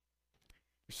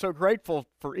So grateful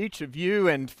for each of you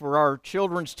and for our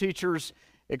children's teachers,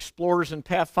 explorers, and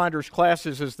pathfinders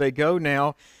classes as they go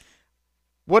now.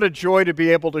 What a joy to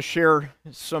be able to share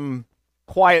some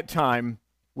quiet time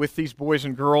with these boys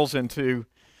and girls and to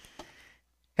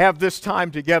have this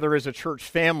time together as a church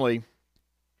family.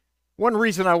 One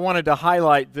reason I wanted to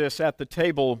highlight this at the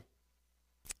table,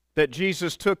 that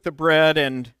Jesus took the bread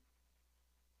and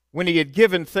when he had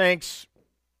given thanks,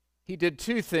 he did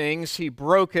two things. He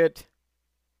broke it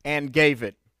and gave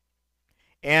it.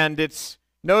 And it's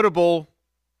notable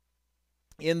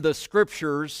in the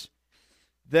scriptures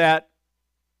that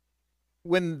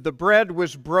when the bread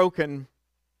was broken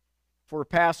for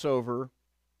Passover,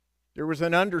 there was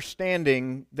an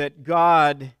understanding that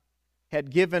God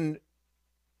had given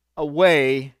a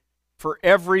way for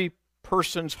every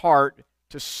person's heart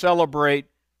to celebrate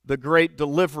the great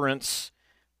deliverance,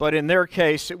 but in their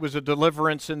case, it was a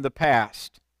deliverance in the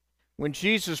past. When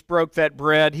Jesus broke that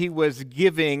bread, he was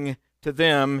giving to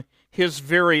them his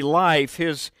very life,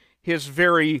 his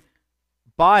very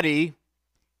body.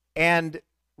 And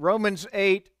Romans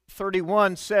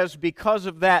 8:31 says, because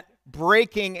of that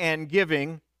breaking and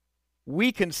giving,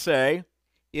 we can say,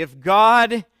 if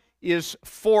God is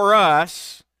for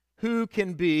us, who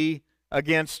can be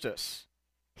against us?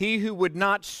 He who would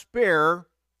not spare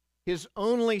his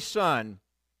only Son,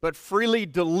 but freely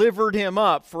delivered him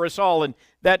up for us all. And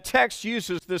that text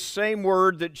uses this same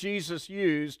word that Jesus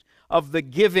used of the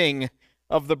giving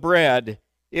of the bread.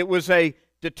 It was a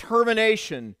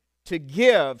determination to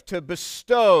give, to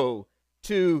bestow,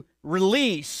 to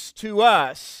release to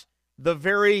us the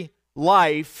very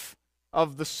life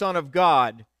of the Son of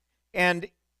God. And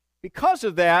because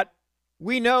of that,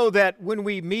 we know that when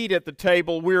we meet at the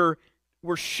table, we're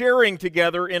sharing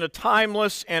together in a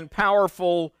timeless and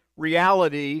powerful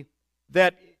reality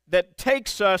that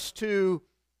takes us to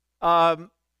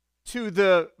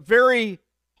the very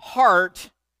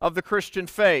heart of the Christian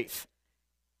faith.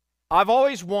 I've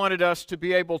always wanted us to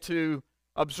be able to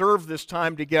observe this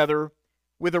time together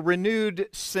with a renewed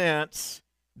sense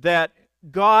that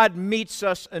God meets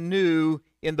us anew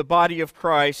in the body of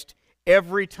Christ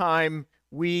every time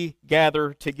we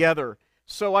gather together.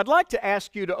 So I'd like to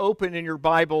ask you to open in your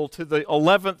Bible to the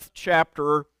 11th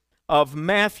chapter of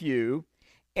Matthew,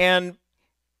 and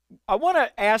I want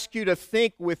to ask you to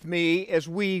think with me as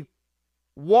we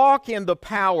walk in the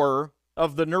power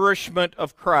of the nourishment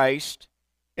of Christ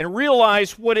and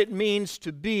realize what it means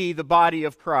to be the body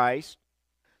of Christ,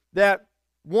 that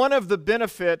one of the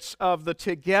benefits of the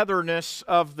togetherness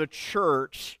of the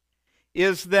church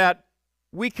is that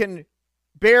we can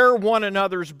bear one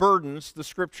another's burdens, the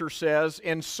Scripture says,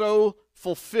 and so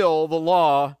fulfill the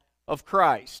law of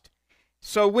Christ.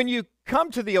 So when you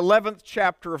come to the 11th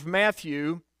chapter of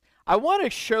Matthew, I want to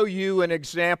show you an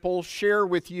example, share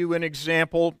with you an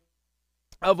example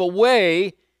of a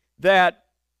way that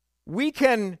we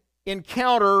can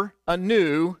encounter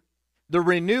anew the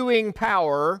renewing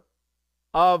power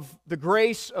of the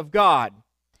grace of God.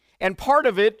 And part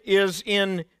of it is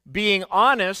in being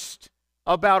honest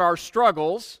about our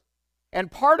struggles, and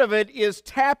part of it is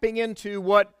tapping into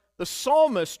what the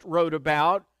psalmist wrote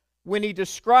about when he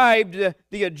described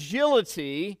the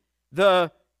agility,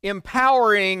 the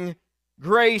empowering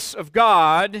grace of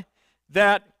God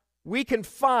that we can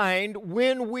find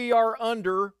when we are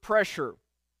under pressure.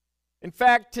 In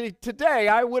fact, today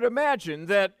I would imagine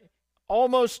that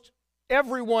almost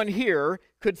everyone here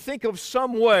could think of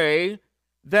some way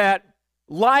that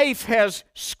life has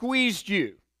squeezed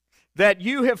you, that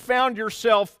you have found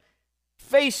yourself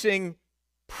facing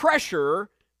pressure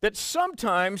that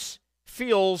sometimes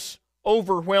feels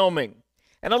overwhelming.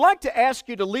 And I'd like to ask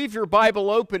you to leave your Bible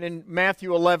open in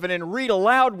Matthew 11 and read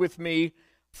aloud with me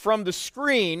from the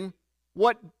screen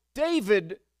what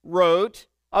David wrote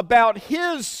about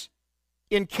his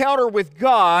encounter with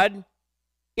God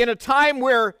in a time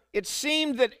where it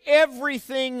seemed that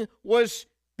everything was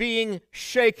being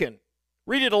shaken.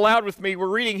 Read it aloud with me. We're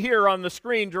reading here on the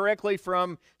screen directly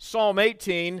from Psalm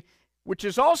 18, which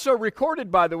is also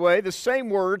recorded, by the way, the same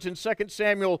words in 2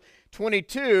 Samuel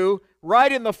 22,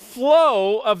 right in the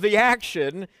flow of the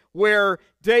action where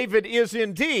David is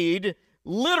indeed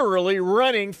literally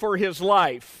running for his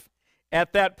life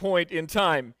at that point in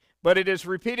time. But it is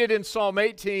repeated in Psalm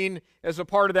 18 as a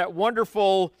part of that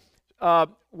wonderful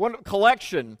one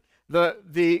collection,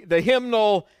 the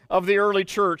hymnal of the early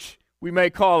church, we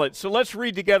may call it. So let's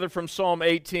read together from Psalm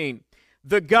 18.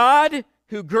 The God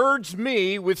who girds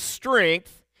me with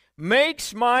strength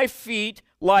makes my feet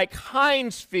like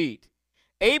hinds' feet,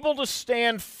 able to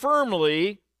stand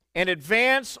firmly and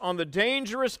advance on the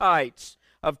dangerous heights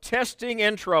of testing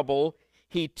and trouble.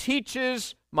 He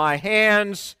teaches my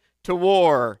hands to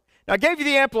war. Now, I gave you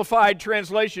the Amplified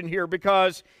translation here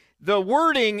because the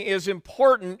wording is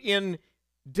important in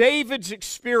David's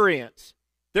experience.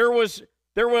 There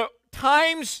were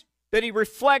times that he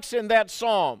reflects in that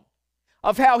psalm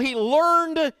of how he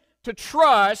learned to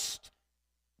trust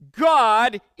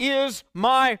God is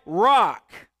my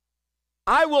rock.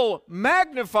 I will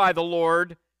magnify the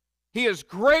Lord. He is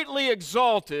greatly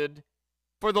exalted,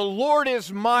 for the Lord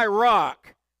is my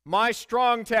rock, my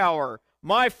strong tower,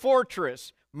 my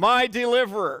fortress, my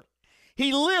deliverer.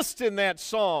 He lists in that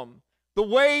psalm the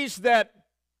ways that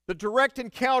the direct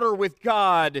encounter with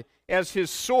God as his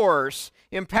source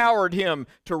empowered him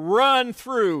to run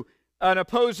through an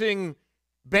opposing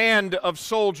band of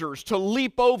soldiers, to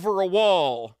leap over a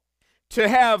wall, to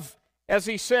have, as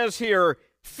he says here,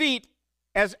 feet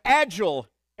as agile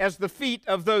as the feet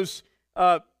of those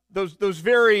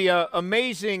very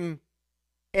amazing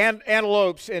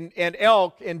antelopes and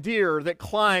elk and deer that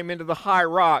climb into the high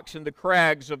rocks and the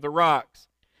crags of the rocks.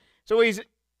 So he's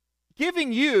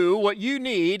giving you what you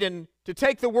need, and to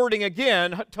take the wording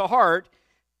again to heart,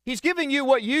 he's giving you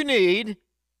what you need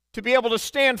to be able to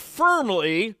stand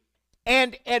firmly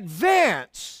and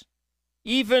advance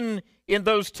even in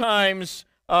those times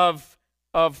of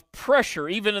pressure,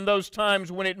 even in those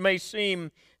times when it may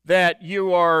seem that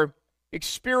you are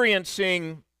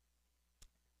experiencing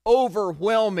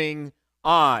overwhelming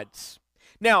odds.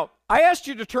 Now, I asked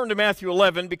you to turn to Matthew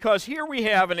 11 because here we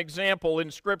have an example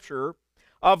in Scripture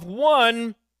of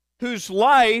one whose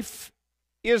life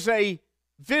is a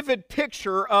vivid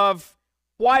picture of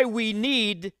why we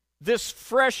need this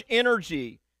fresh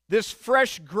energy, this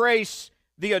fresh grace,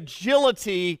 the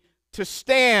agility to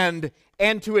stand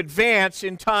and to advance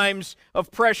in times of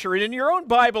pressure. And in your own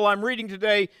Bible, I'm reading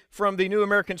today from the New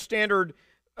American Standard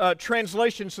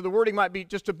translation, so the wording might be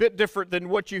just a bit different than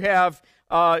what you have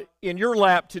in your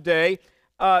lap today.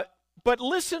 But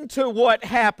listen to what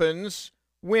happens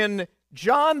when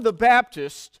John the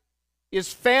Baptist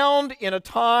is found in a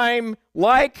time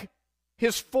like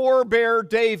his forebear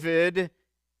David,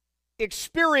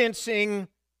 experiencing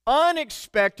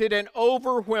unexpected and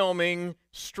overwhelming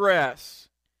stress.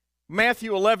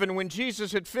 Matthew 11, when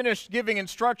Jesus had finished giving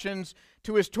instructions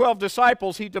to his 12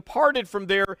 disciples, he departed from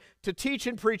there to teach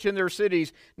and preach in their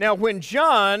cities. Now, when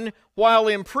John, while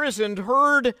imprisoned,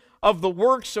 heard of the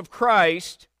works of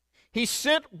Christ, he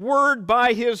sent word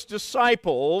by his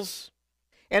disciples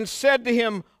and said to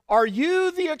him, "Are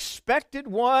you the expected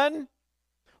one,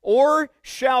 or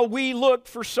shall we look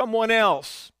for someone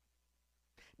else?"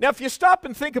 Now, if you stop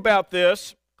and think about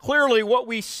this, clearly what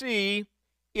we see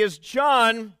is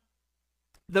John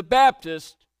the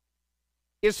Baptist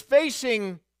is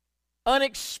facing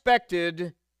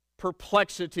unexpected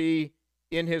perplexity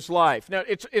in his life. Now,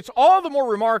 it's all the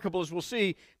more remarkable, as we'll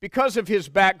see, because of his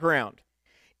background.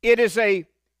 It is a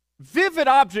vivid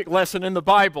object lesson in the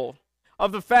Bible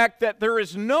of the fact that there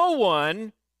is no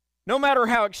one, no matter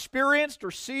how experienced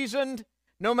or seasoned,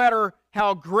 no matter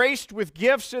how graced with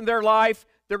gifts in their life,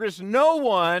 there is no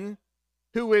one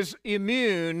who is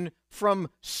immune from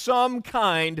some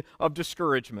kind of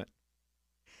discouragement.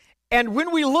 And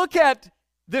when we look at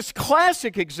this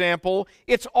classic example,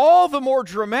 it's all the more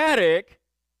dramatic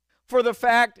for the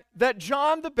fact that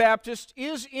John the Baptist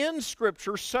is in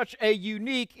Scripture such a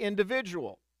unique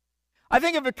individual. I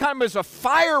think of it kind of as a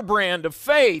firebrand of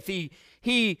faith.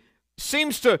 He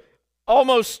seems to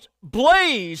almost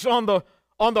blaze on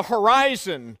the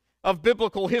horizon of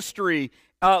biblical history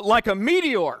like a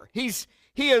meteor. He's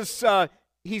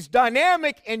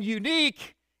dynamic and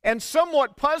unique and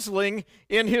somewhat puzzling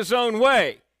in his own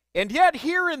way. And yet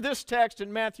here in this text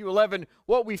in Matthew 11,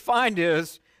 what we find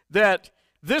is that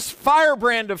this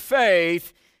firebrand of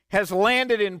faith has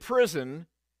landed in prison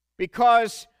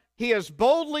because he has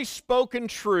boldly spoken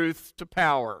truth to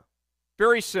power,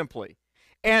 very simply.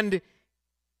 And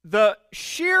the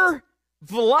sheer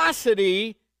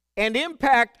velocity and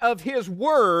impact of his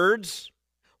words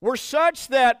were such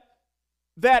that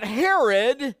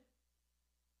Herod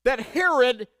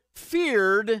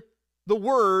feared the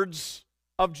words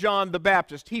of John the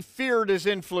Baptist. He feared his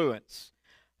influence.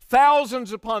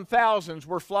 Thousands upon thousands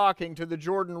were flocking to the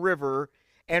Jordan River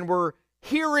and were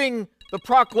hearing the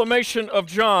proclamation of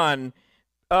John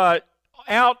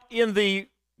out in the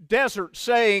desert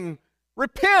saying,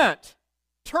 "Repent,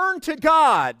 turn to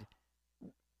God,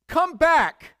 come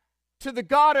back to the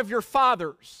God of your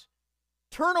fathers,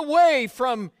 turn away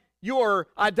from your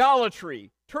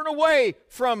idolatry, turn away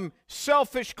from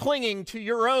selfish clinging to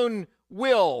your own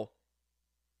will,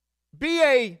 be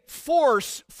a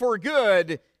force for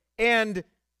good and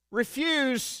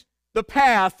refuse the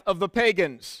path of the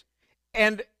pagans."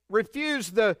 And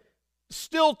refuse the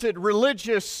stilted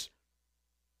religious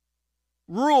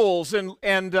rules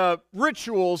and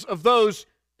rituals of those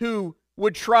who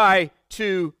would try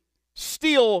to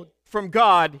steal from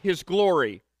God His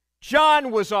glory.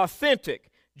 John was authentic.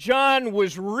 John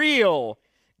was real.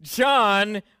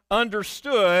 John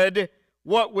understood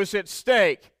what was at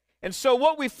stake. And so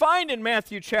what we find in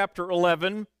Matthew chapter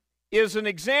 11 is an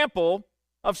example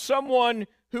of someone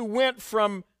who went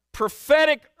from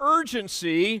prophetic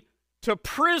urgency to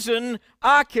prison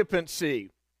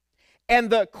occupancy. And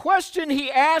the question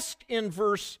he asked in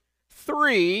verse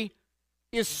 3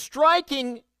 is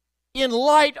striking in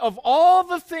light of all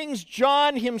the things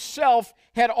John himself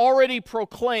had already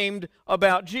proclaimed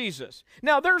about Jesus.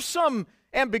 Now, there's some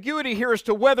ambiguity here as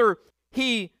to whether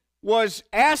he was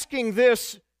asking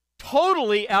this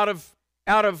totally out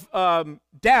of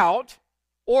doubt,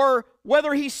 or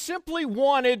whether he simply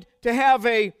wanted to have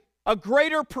a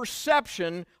greater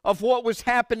perception of what was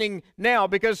happening now.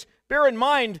 Because bear in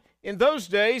mind, in those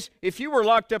days, if you were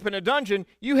locked up in a dungeon,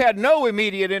 you had no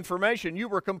immediate information. You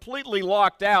were completely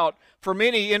locked out from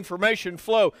any information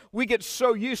flow. We get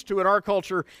so used to, in our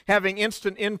culture, having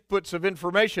instant inputs of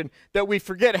information that we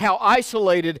forget how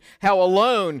isolated, how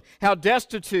alone, how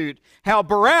destitute, how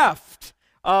bereft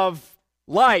of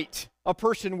light a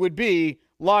person would be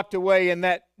locked away in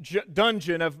that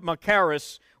dungeon of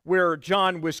Machaerus where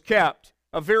John was kept,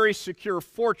 a very secure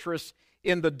fortress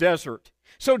in the desert.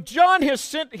 So John has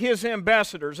sent his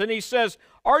ambassadors, and he says,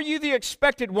 "Are you the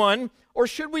expected one, or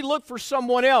should we look for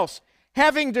someone else?"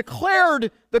 Having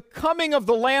declared the coming of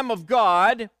the Lamb of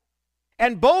God,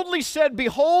 and boldly said,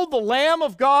 "Behold, the Lamb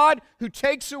of God who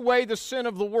takes away the sin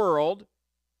of the world."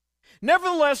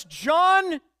 Nevertheless,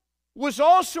 John was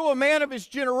also a man of his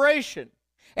generation,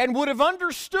 and would have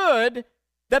understood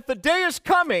that the day is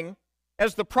coming,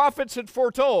 as the prophets had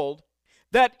foretold,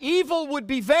 that evil would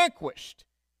be vanquished,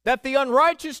 that the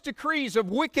unrighteous decrees of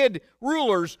wicked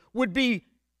rulers would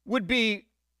be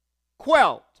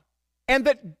quelled, and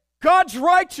that God's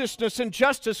righteousness and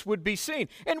justice would be seen.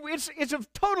 And it's a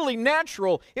totally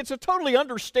natural, it's a totally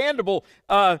understandable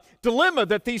dilemma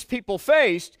that these people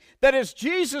faced, that as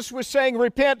Jesus was saying,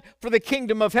 "Repent, for the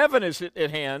kingdom of heaven is at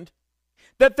hand,"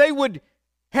 that they would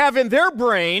have in their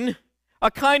brain a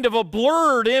kind of a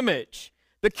blurred image.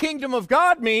 The kingdom of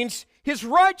God means His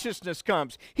righteousness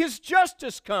comes, His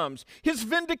justice comes, His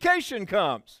vindication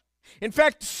comes. In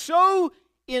fact, so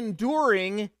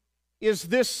enduring is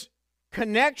this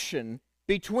connection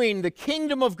between the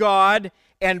kingdom of God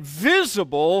and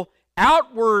visible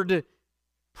outward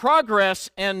progress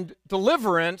and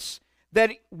deliverance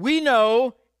that we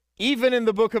know even in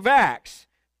the book of Acts.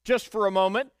 Just for a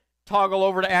moment, toggle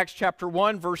over to Acts chapter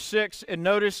 1, verse 6, and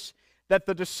notice that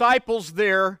the disciples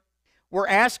there were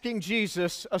asking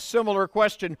Jesus a similar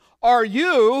question. Are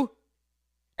you,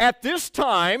 at this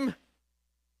time,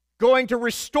 going to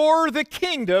restore the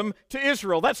kingdom to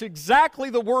Israel? That's exactly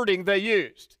the wording they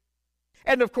used.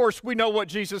 And of course, we know what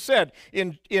Jesus said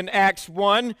in Acts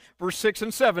 1, verse 6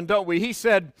 and 7, don't we? He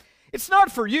said, "It's not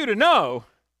for you to know,"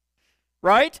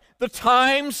 right? "The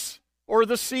times or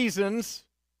the seasons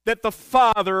that the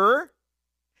Father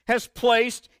has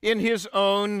placed in His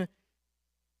own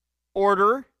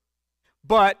order.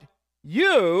 But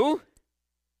you,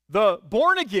 the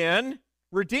born-again,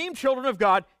 redeemed children of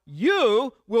God,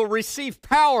 you will receive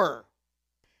power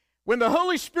when the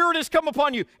Holy Spirit has come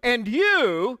upon you. And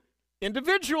you,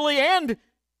 individually and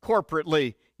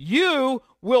corporately, you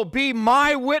will be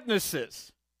my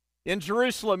witnesses in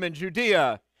Jerusalem, in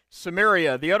Judea,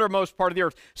 Samaria, the uttermost part of the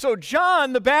earth." So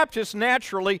John the Baptist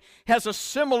naturally has a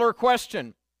similar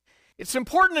question. It's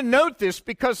important to note this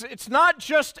because it's not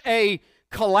just a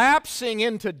collapsing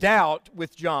into doubt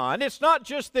with John. It's not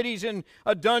just that he's in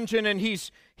a dungeon and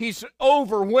he's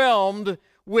overwhelmed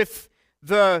with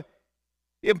the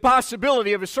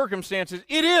impossibility of his circumstances.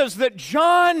 It is that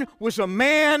John was a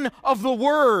man of the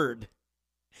Word.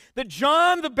 That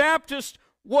John the Baptist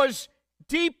was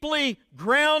deeply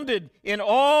grounded in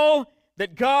all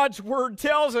that God's Word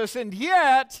tells us, and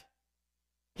yet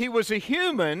he was a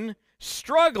human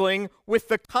struggling with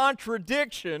the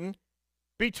contradiction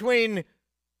between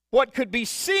what could be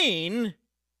seen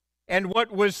and what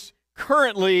was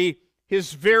currently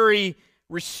his very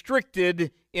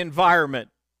restricted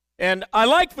environment. And I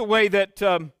like the way that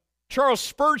Charles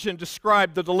Spurgeon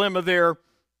described the dilemma there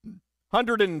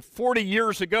 140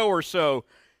 years ago or so,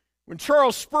 when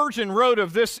Charles Spurgeon wrote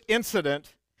of this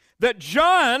incident, that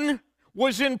John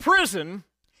was in prison,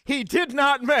 he did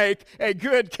not make a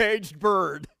good caged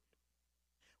bird.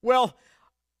 Well,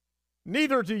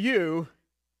 neither do you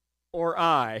or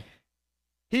I.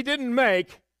 He didn't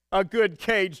make a good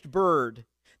caged bird.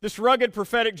 This rugged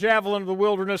prophetic javelin of the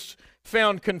wilderness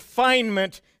found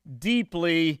confinement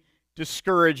deeply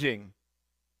discouraging.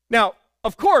 Now,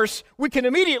 of course, we can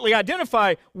immediately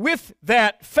identify with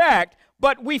that fact,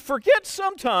 but we forget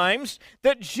sometimes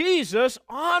that Jesus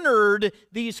honored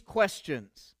these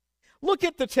questions. Look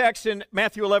at the text in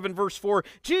Matthew 11, verse 4.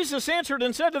 Jesus answered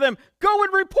and said to them, "Go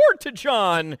and report to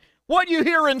John what you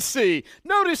hear and see."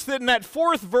 Notice that in that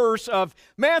fourth verse of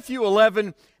Matthew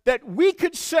 11, that we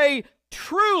could say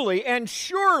truly and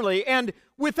surely and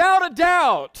without a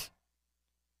doubt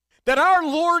that our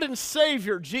Lord and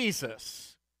Savior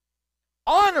Jesus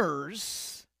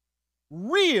honors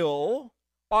real,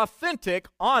 authentic,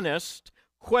 honest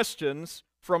questions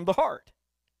from the heart.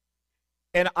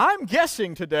 And I'm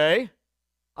guessing today,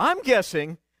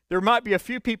 there might be a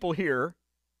few people here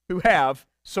who have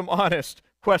some honest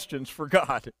questions for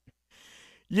God.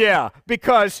 Yeah,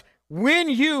 because when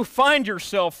you find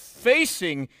yourself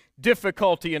facing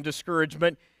difficulty and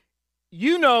discouragement,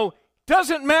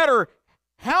 doesn't matter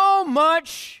how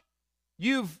much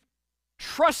you've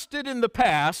trusted in the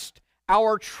past,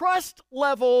 our trust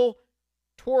level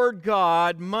toward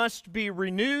God must be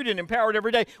renewed and empowered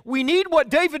every day. We need what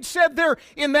David said there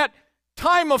in that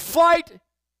time of flight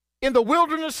in the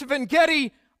wilderness of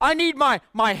En-Gedi. I need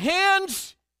my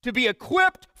hands to be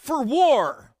equipped for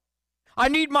war. I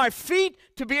need my feet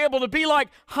to be able to be like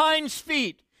hinds'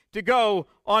 feet to go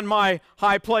on my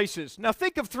high places. Now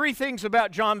think of three things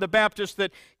about John the Baptist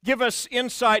that give us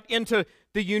insight into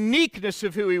the uniqueness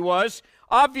of who he was.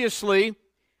 Obviously,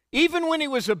 even when he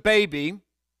was a baby,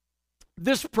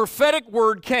 this prophetic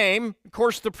word came. Of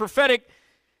course, the prophetic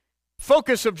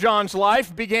focus of John's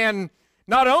life began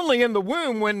not only in the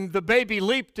womb when the baby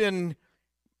leaped in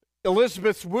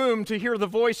Elizabeth's womb to hear the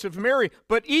voice of Mary,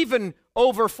 but even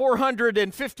over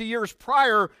 450 years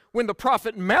prior when the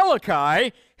prophet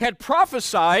Malachi had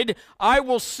prophesied, "I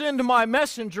will send my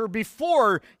messenger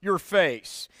before your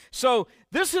face." So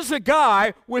this is a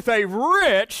guy with a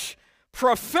rich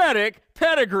prophetic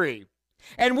pedigree.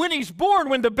 And when he's born,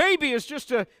 when the baby is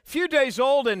just a few days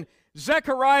old and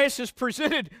Zacharias is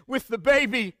presented with the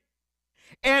baby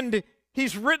and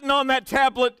he's written on that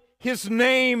tablet, his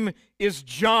name is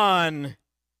John,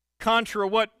 contra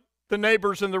what the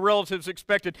neighbors and the relatives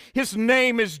expected. His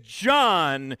name is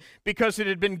John because it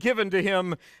had been given to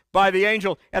him by the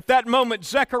angel. At that moment,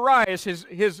 Zacharias,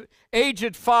 his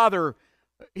aged father,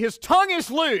 his tongue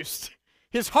is loosed.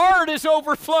 His heart is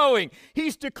overflowing.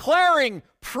 He's declaring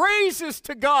praises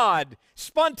to God,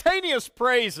 spontaneous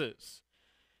praises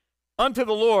unto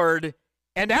the Lord.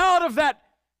 And out of that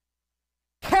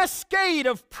cascade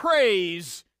of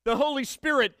praise, the Holy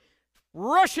Spirit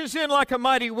rushes in like a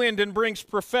mighty wind and brings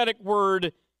prophetic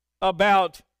word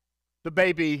about the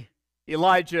baby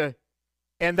Elijah.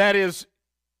 And that is,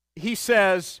 he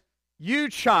says, you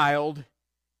child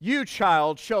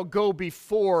shall go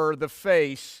before the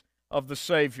face of the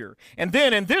Savior. And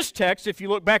then in this text, if you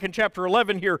look back in chapter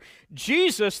 11 here,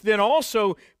 Jesus then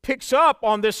also picks up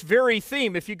on this very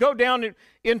theme. If you go down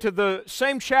into the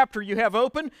same chapter you have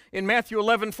open in Matthew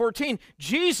 11:14,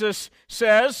 Jesus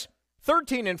says,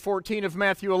 13 and 14 of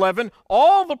Matthew 11,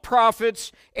 all the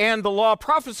prophets and the law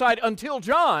prophesied until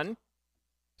John.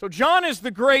 So John is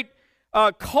the great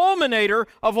culminator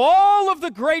of all of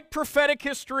the great prophetic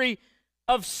history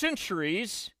of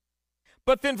centuries.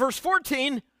 But then verse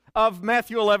 14 of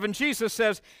Matthew 11, Jesus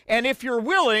says, and if you're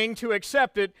willing to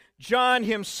accept it, John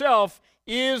himself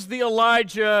is the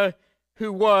Elijah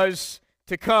who was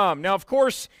to come. Now, of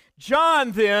course,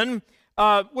 John then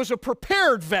was a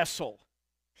prepared vessel.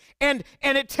 And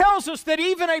it tells us that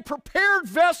even a prepared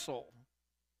vessel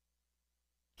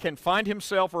can find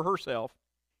himself or herself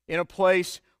in a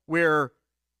place where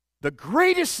the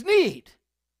greatest need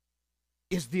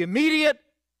is the immediate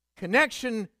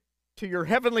connection to your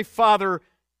Heavenly Father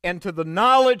and to the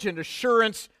knowledge and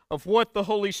assurance of what the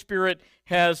Holy Spirit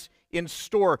has in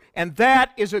store. And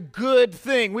that is a good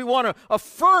thing. We want to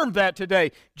affirm that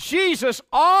today. Jesus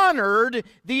honored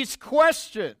these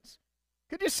questions.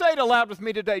 Could you say it aloud with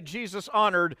me today? Jesus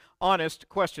honored honest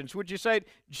questions. Would you say it?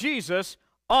 Jesus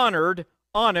honored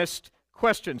honest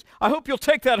questions. I hope you'll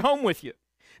take that home with you.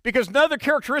 Because another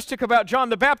characteristic about John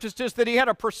the Baptist is that he had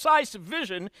a precise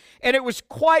vision, and it was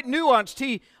quite nuanced.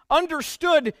 He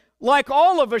understood, like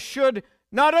all of us should,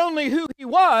 not only who he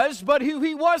was, but who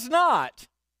he was not.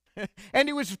 And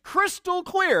he was crystal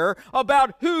clear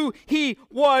about who he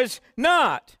was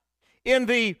not. In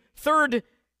the 3rd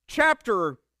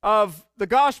chapter of the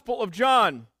Gospel of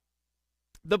John,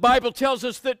 the Bible tells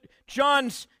us that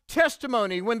John's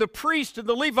testimony, when the priests and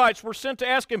the Levites were sent to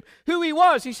ask him who he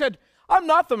was, he said, I'm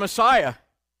not the Messiah.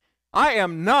 I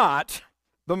am not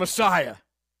the Messiah.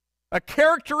 A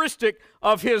characteristic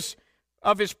of his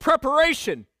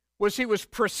preparation was he was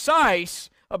precise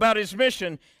about his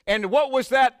mission. And what was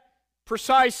that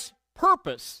precise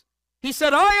purpose? He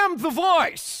said, I am the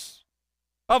voice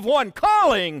of one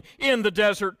calling in the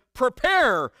desert,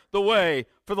 prepare the way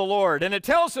for the Lord. And it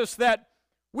tells us that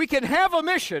we can have a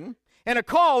mission and a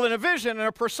call and a vision and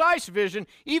a precise vision,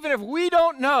 even if we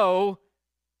don't know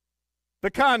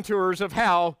the contours of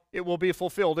how it will be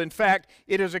fulfilled. In fact,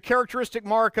 it is a characteristic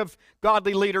mark of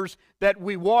godly leaders that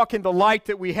we walk in the light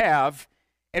that we have,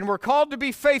 and we're called to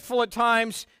be faithful at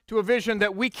times to a vision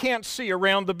that we can't see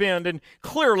around the bend. And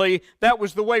clearly, that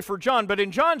was the way for John. But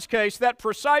in John's case, that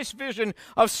precise vision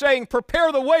of saying,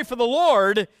 prepare the way for the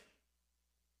Lord,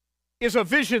 is a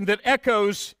vision that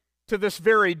echoes to this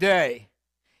very day.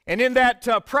 And in that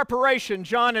preparation,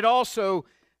 John had also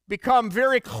become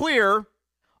very clear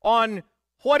on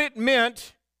what it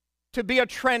meant to be a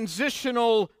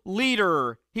transitional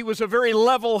leader. He was a very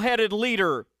level-headed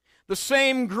leader. The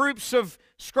same groups of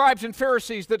scribes and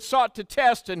Pharisees that sought to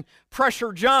test and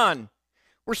pressure John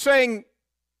were saying,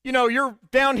 you know, you're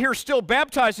down here still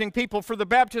baptizing people for the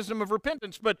baptism of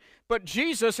repentance, but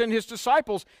Jesus and his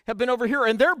disciples have been over here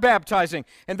and they're baptizing.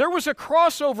 And there was a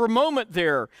crossover moment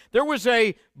there. There was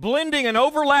a blending and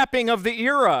overlapping of the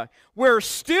era where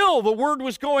still the word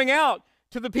was going out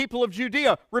to the people of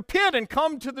Judea, repent and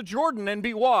come to the Jordan and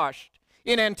be washed,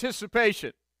 in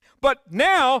anticipation. But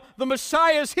now the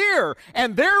Messiah is here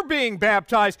and they're being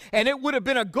baptized, and it would have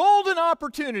been a golden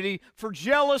opportunity for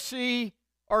jealousy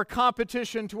or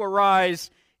competition to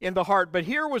arise in the heart. But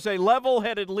here was a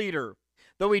level-headed leader.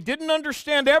 Though he didn't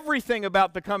understand everything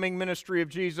about the coming ministry of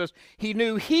Jesus, he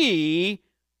knew he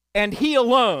and he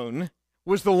alone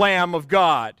was the Lamb of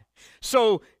God.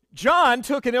 So John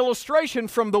took an illustration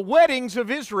from the weddings of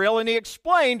Israel, and he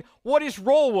explained what his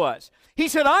role was. He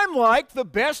said, I'm like the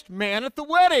best man at the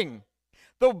wedding.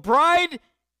 The bride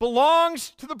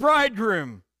belongs to the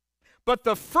bridegroom. But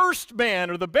the first man,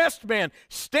 or the best man,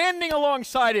 standing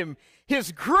alongside him,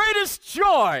 his greatest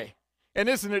joy, and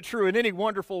isn't it true in any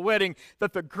wonderful wedding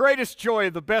that the greatest joy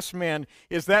of the best man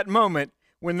is that moment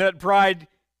when that bride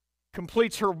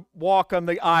completes her walk on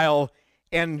the aisle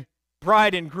and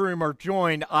bride and groom are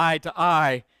joined eye to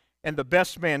eye, and the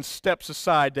best man steps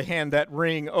aside to hand that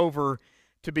ring over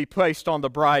to be placed on the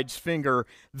bride's finger.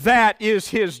 That is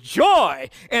his joy.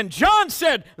 And John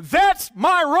said, that's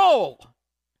my role.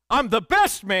 I'm the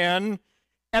best man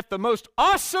at the most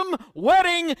awesome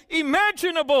wedding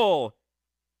imaginable.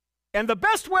 And the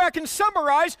best way I can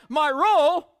summarize my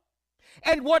role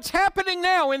and what's happening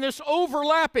now in this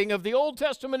overlapping of the Old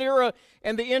Testament era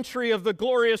and the entry of the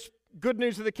glorious good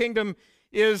news of the kingdom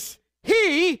is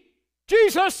he,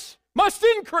 Jesus, must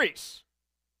increase.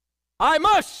 I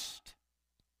must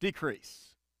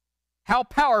decrease. How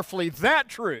powerfully that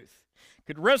truth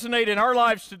could resonate in our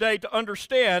lives today to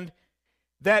understand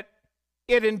that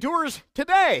it endures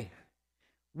today.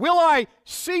 Will I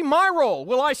see my role?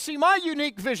 Will I see my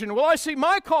unique vision? Will I see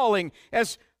my calling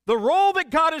as the role that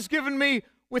God has given me,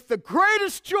 with the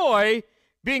greatest joy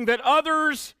being that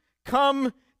others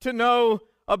come to know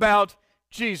about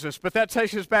Jesus? But that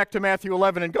takes us back to Matthew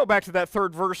 11, and go back to that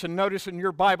third verse and notice in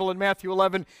your Bible in Matthew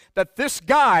 11 that this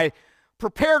guy,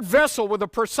 prepared vessel with a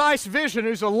precise vision,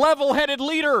 who's a level-headed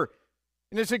leader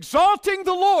and is exalting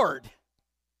the Lord,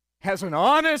 has an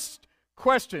honest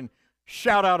question.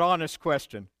 Shout out honest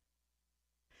question.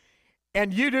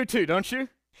 And you do too, don't you?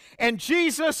 And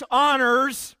Jesus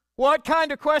honors what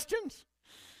kind of questions?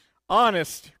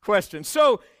 Honest questions.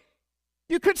 So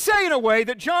you could say in a way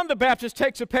that John the Baptist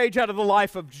takes a page out of the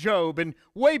life of Job, and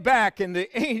way back in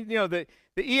the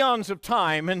eons of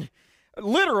time, and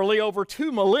literally over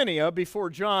 2 millennia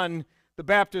before John the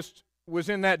Baptist was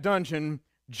in that dungeon,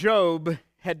 Job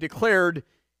had declared,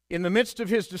 in the midst of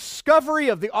his discovery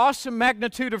of the awesome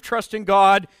magnitude of trusting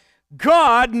God,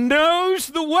 God knows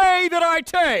the way that I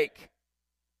take.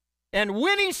 And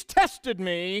when he's tested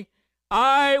me,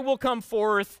 I will come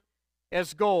forth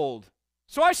as gold.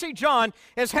 So I see John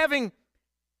as having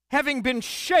been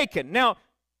shaken. Now,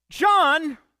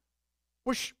 John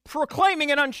was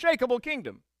proclaiming an unshakable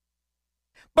kingdom,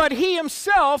 but he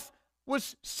himself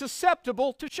was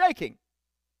susceptible to shaking.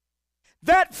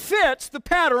 That fits the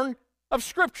pattern of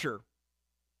Scripture.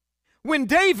 When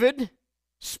David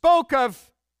spoke of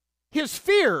his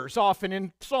fears often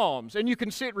in Psalms, and you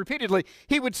can see it repeatedly,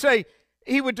 he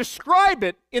would describe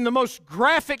it in the most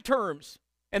graphic terms,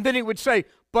 and then he would say,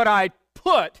 but I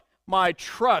put my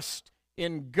trust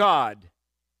in God.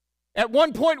 At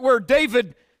one point where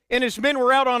David and his men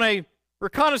were out on a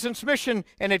reconnaissance mission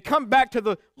and had come back to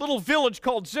the little village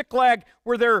called Ziklag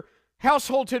where their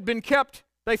households had been kept,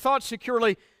 they thought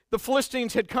securely, the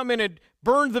Philistines had come in and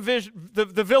burned the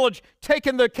village,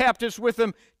 taken the captives with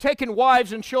them, taken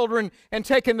wives and children, and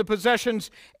taken the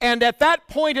possessions. And at that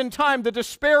point in time, the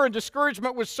despair and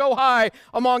discouragement was so high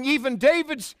among even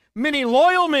David's many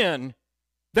loyal men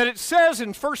that it says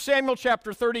in 1 Samuel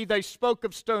chapter 30, they spoke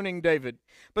of stoning David.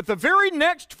 But the very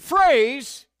next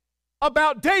phrase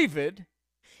about David,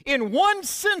 in one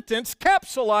sentence,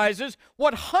 capsulizes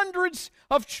what hundreds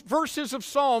of verses of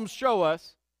Psalms show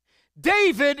us.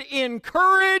 David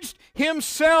encouraged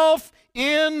himself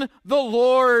in the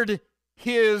Lord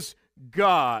his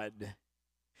God.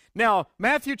 Now,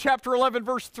 Matthew chapter 11,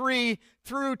 verse 3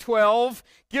 through 12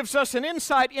 gives us an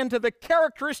insight into the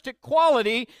characteristic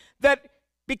quality that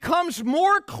becomes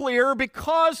more clear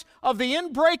because of the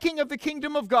inbreaking of the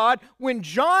kingdom of God when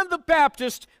John the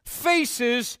Baptist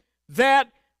faces that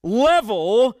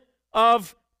level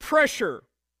of pressure.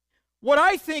 What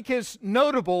I think is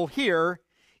notable here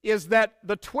is that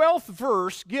the 12th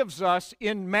verse gives us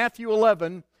in Matthew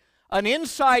 11 an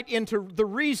insight into the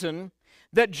reason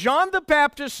that John the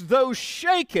Baptist, though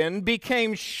shaken,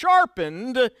 became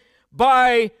sharpened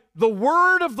by the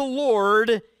word of the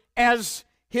Lord as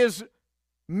his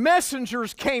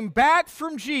messengers came back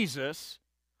from Jesus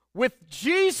with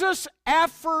Jesus'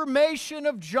 affirmation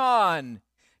of John.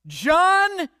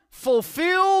 John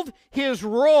fulfilled his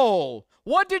role.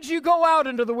 What did you go out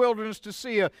into the wilderness to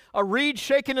see? A reed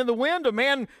shaken in the wind? A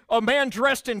man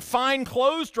dressed in fine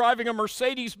clothes driving a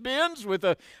Mercedes-Benz with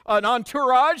an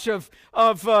entourage of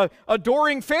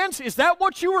adoring fans? Is that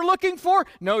what you were looking for?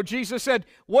 No, Jesus said,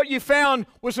 what you found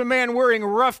was a man wearing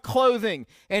rough clothing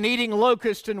and eating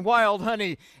locust and wild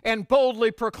honey and boldly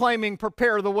proclaiming,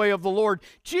 prepare the way of the Lord.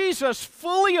 Jesus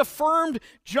fully affirmed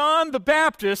John the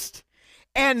Baptist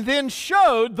and then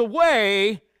showed the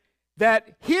way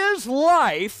that his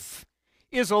life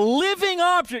is a living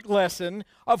object lesson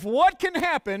of what can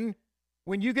happen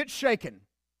when you get shaken.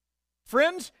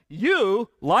 Friends, you,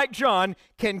 like John,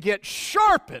 can get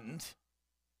sharpened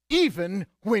even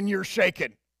when you're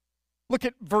shaken. Look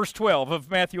at verse 12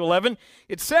 of Matthew 11.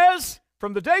 It says,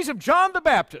 from the days of John the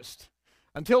Baptist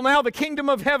until now the kingdom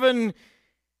of heaven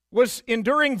was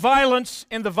enduring violence,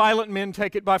 and the violent men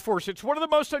take it by force. It's one of the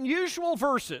most unusual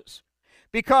verses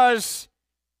because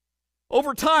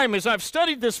over time, as I've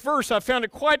studied this verse, I've found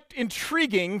it quite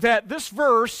intriguing that this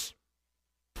verse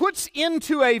puts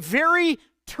into a very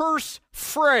terse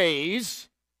phrase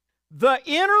the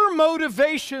inner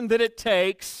motivation that it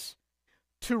takes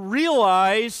to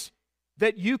realize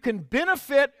that you can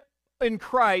benefit in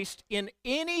Christ in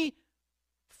any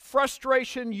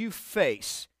frustration you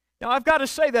face. Now, I've got to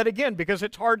say that again because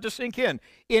it's hard to sink in.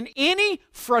 In any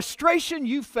frustration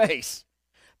you face,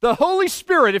 the Holy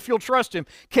Spirit, if you'll trust Him,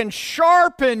 can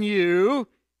sharpen you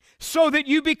so that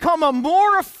you become a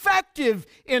more effective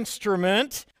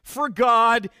instrument for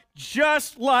God,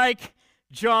 just like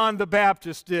John the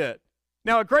Baptist did.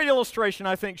 Now, a great illustration,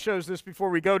 I think, shows this before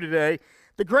we go today.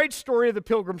 The great story of the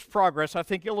Pilgrim's Progress, I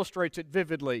think, illustrates it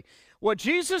vividly. What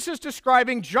Jesus is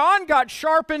describing, John got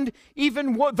sharpened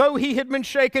even though he had been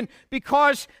shaken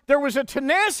because there was a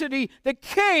tenacity that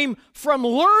came from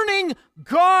learning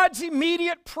God's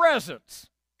immediate presence.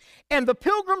 And the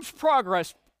Pilgrim's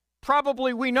Progress,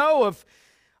 probably we know of,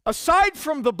 aside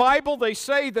from the Bible, they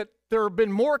say that there have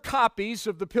been more copies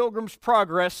of the Pilgrim's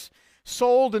Progress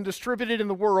sold and distributed in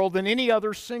the world than any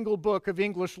other single book of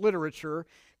English literature,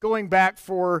 going back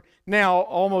for now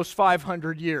almost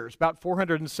 500 years, about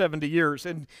 470 years.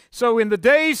 And so in the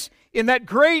days, in that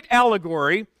great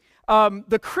allegory,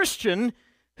 the Christian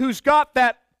who's got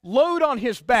that load on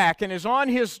his back and is on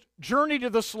his journey to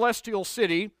the celestial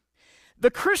city,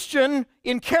 the Christian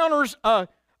encounters a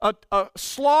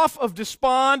slough of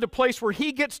despond, a place where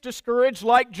he gets discouraged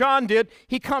like John did.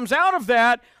 He comes out of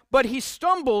that, but he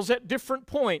stumbles at different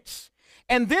points.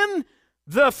 And then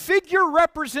the figure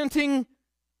representing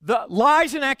the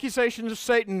lies and accusations of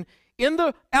Satan in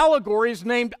the allegory is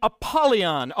named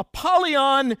Apollyon.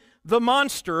 Apollyon, the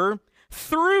monster,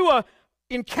 threw a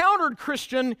encountered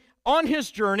Christian on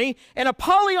his journey, and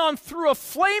Apollyon threw a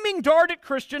flaming dart at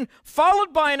Christian,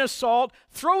 followed by an assault,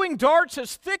 throwing darts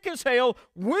as thick as hail,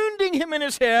 wounding him in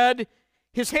his head,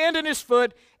 his hand and his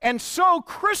foot. And so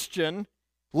Christian,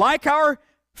 like our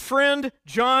friend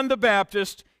John the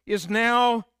Baptist, is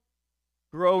now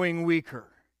growing weaker.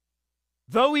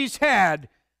 Though he's had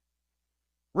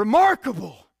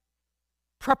remarkable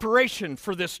preparation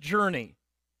for this journey.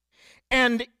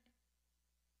 And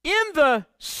in the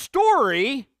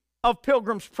story of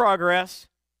Pilgrim's Progress,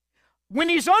 when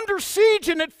he's under siege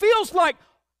and it feels like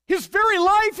his very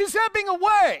life is ebbing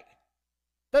away,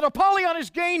 that Apollyon has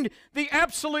gained the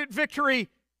absolute victory,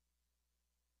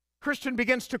 Christian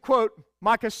begins to quote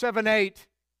Micah 7:8,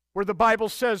 where the Bible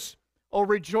says, "Oh,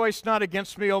 rejoice not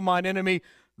against me, O mine enemy.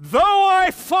 Though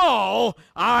I fall,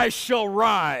 I shall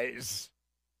rise."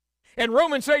 And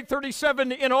Romans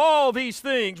 8:37, "In all these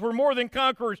things we're more than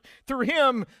conquerors through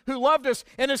him who loved us."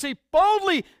 And as he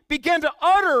boldly began to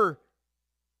utter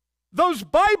those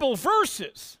Bible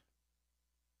verses,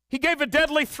 he gave a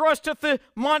deadly thrust at the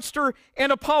monster,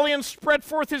 and Apollyon spread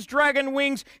forth his dragon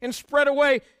wings and spread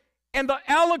away. And the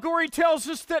allegory tells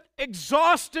us that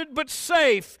exhausted but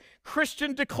safe,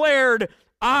 Christian declared,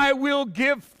 "I will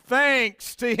give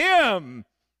thanks to him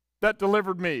that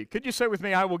delivered me." Could you say with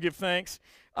me, "I will give thanks"?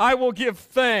 I will give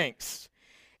thanks.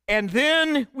 And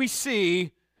then we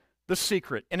see the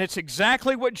secret. And it's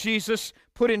exactly what Jesus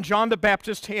put in John the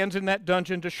Baptist's hands in that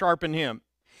dungeon to sharpen him.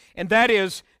 And that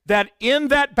is that in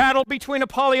that battle between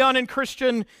Apollyon and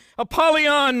Christian,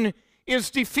 Apollyon is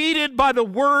defeated by the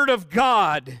Word of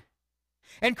God.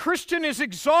 And Christian is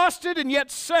exhausted and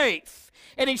yet safe.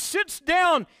 And he sits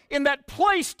down in that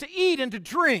place to eat and to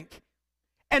drink,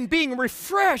 and being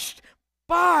refreshed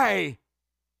by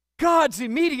God's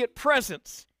immediate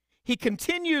presence, he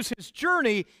continues his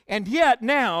journey, and yet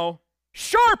now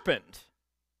sharpened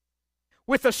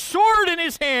with a sword in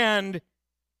his hand.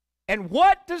 And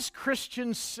what does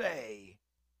Christian say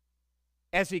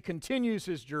as he continues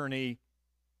his journey?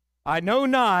 "I know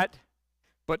not,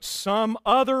 but some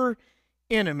other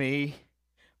enemy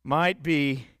might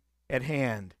be at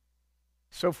hand."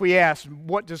 So if we ask,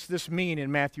 what does this mean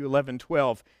in Matthew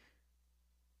 11:12?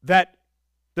 That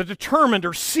the determined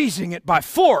are seizing it by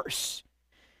force.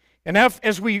 And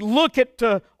as we look at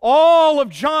all of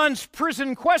John's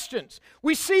prison questions,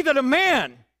 we see that a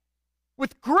man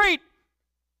with great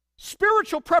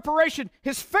spiritual preparation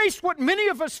has faced what many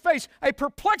of us face, a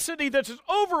perplexity that is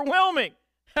overwhelming.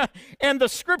 And the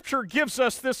Scripture gives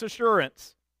us this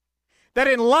assurance that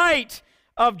in light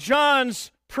of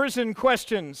John's prison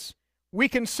questions, we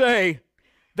can say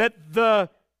that the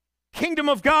kingdom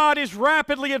of God is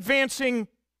rapidly advancing,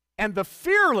 and the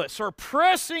fearless are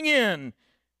pressing in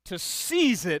to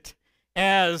seize it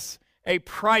as a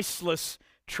priceless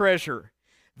treasure.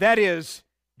 That is,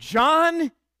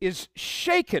 John is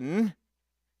shaken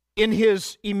in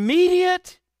his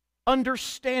immediate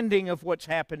understanding of what's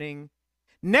happening.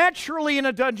 Naturally, in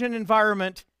a dungeon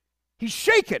environment, he's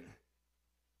shaken.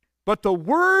 But the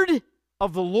word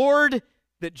of the Lord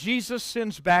that Jesus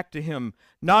sends back to him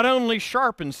not only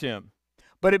sharpens him,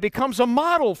 but it becomes a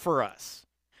model for us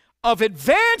of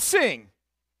advancing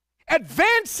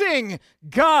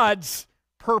God's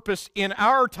purpose in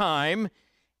our time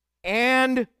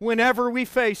and whenever we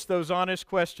face those honest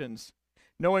questions.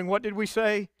 Knowing, what did we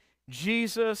say?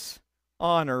 Jesus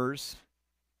honors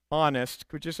honest.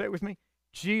 Could you say it with me?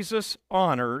 Jesus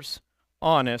honors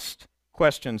honest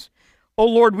questions. Oh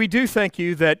Lord, we do thank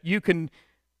you that you can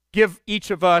give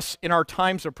each of us in our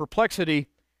times of perplexity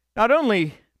not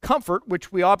only comfort,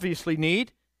 which we obviously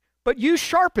need, but you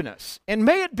sharpen us. And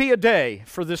may it be a day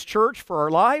for this church, for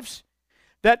our lives,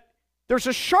 that there's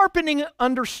a sharpening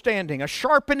understanding, a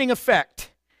sharpening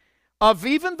effect of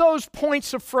even those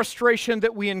points of frustration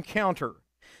that we encounter,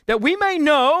 that we may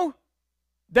know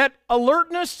that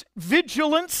alertness,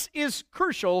 vigilance is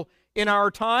crucial in our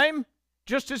time,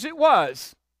 just as it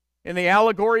was in the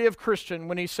allegory of Christian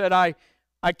when he said, I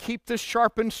keep this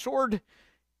sharpened sword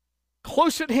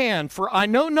close at hand, for I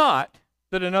know not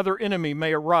that another enemy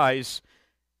may arise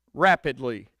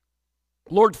rapidly.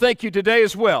 Lord, thank you today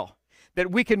as well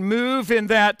that we can move in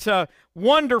that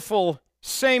wonderful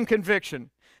same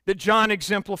conviction that John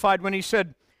exemplified when he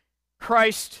said,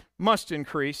 Christ must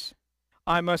increase,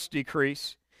 I must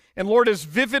decrease. And Lord, as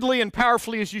vividly and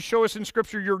powerfully as you show us in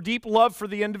Scripture your deep love for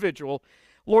the individual,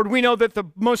 Lord, we know that the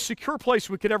most secure place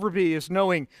we could ever be is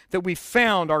knowing that we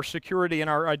found our security and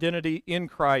our identity in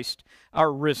Christ,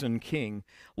 our risen King.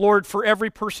 Lord, for every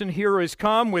person here who has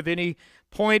come with any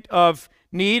point of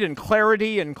need and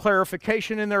clarity and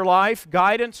clarification in their life,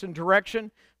 guidance and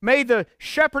direction, may the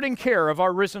shepherding care of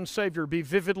our risen Savior be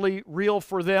vividly real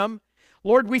for them.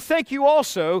 Lord, we thank you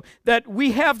also that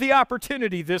we have the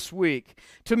opportunity this week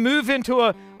to move into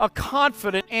a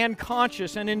confident and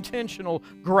conscious and intentional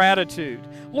gratitude.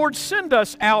 Lord, send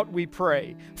us out, we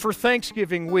pray, for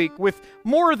Thanksgiving week with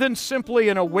more than simply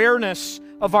an awareness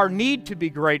of our need to be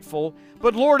grateful,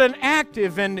 but Lord, an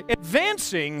active and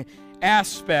advancing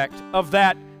aspect of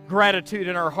that gratitude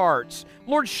in our hearts.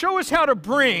 Lord, show us how to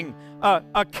bring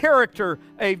a character,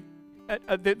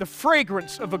 the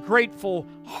fragrance of a grateful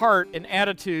heart and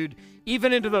attitude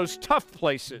even into those tough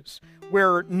places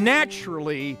where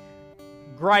naturally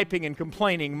griping and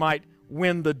complaining might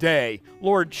win the day.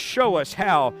 Lord, show us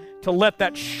how to let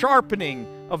that sharpening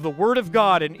of the Word of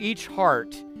God in each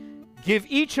heart give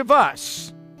each of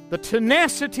us the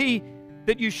tenacity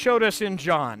that you showed us in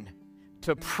John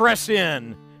to press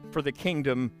in for the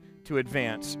kingdom to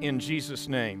advance. In Jesus'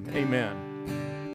 name, amen.